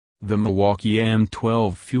The Milwaukee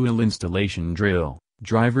M12 Fuel Installation Drill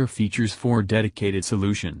Driver features 4 dedicated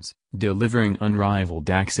solutions, delivering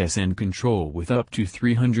unrivaled access and control with up to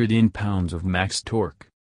 300 N-pounds of max torque.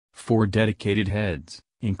 4 dedicated heads,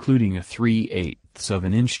 including a 3/8 of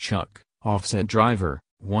an inch chuck, offset driver,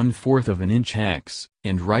 1/4 of an inch hex,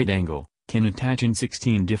 and right angle, can attach in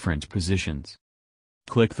 16 different positions.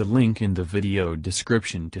 Click the link in the video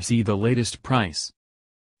description to see the latest price.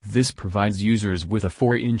 This provides users with a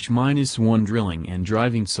 4-inch-1 drilling and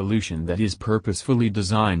driving solution that is purposefully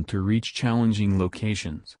designed to reach challenging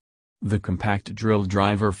locations. The compact drill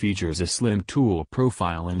driver features a slim tool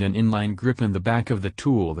profile and an inline grip in the back of the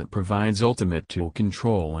tool that provides ultimate tool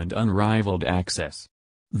control and unrivaled access.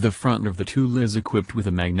 The front of the tool is equipped with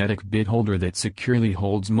a magnetic bit holder that securely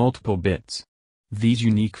holds multiple bits. These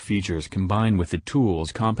unique features combine with the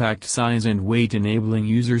tool's compact size and weight, enabling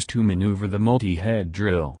users to maneuver the multi-head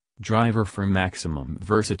drill driver for maximum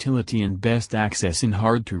versatility and best access in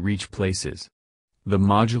hard-to-reach places. The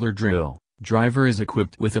modular drill driver is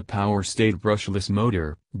equipped with a power-state brushless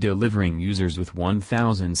motor, delivering users with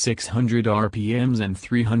 1,600 RPMs and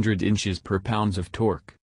 300 inches per pound of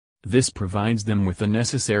torque. This provides them with the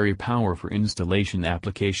necessary power for installation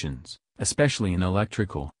applications, especially in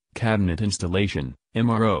electrical, cabinet installation,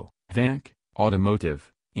 MRO, vac,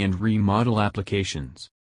 automotive, and remodel applications.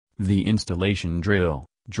 The installation drill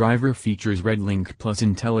driver features RedLink Plus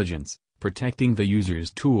intelligence, protecting the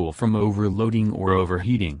user's tool from overloading or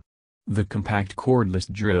overheating. The compact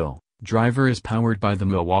cordless drill driver is powered by the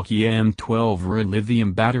Milwaukee M12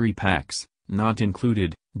 lithium battery packs, not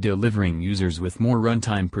included, delivering users with more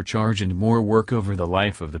runtime per charge and more work over the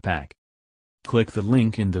life of the pack. Click the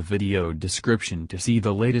link in the video description to see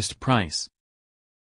the latest price.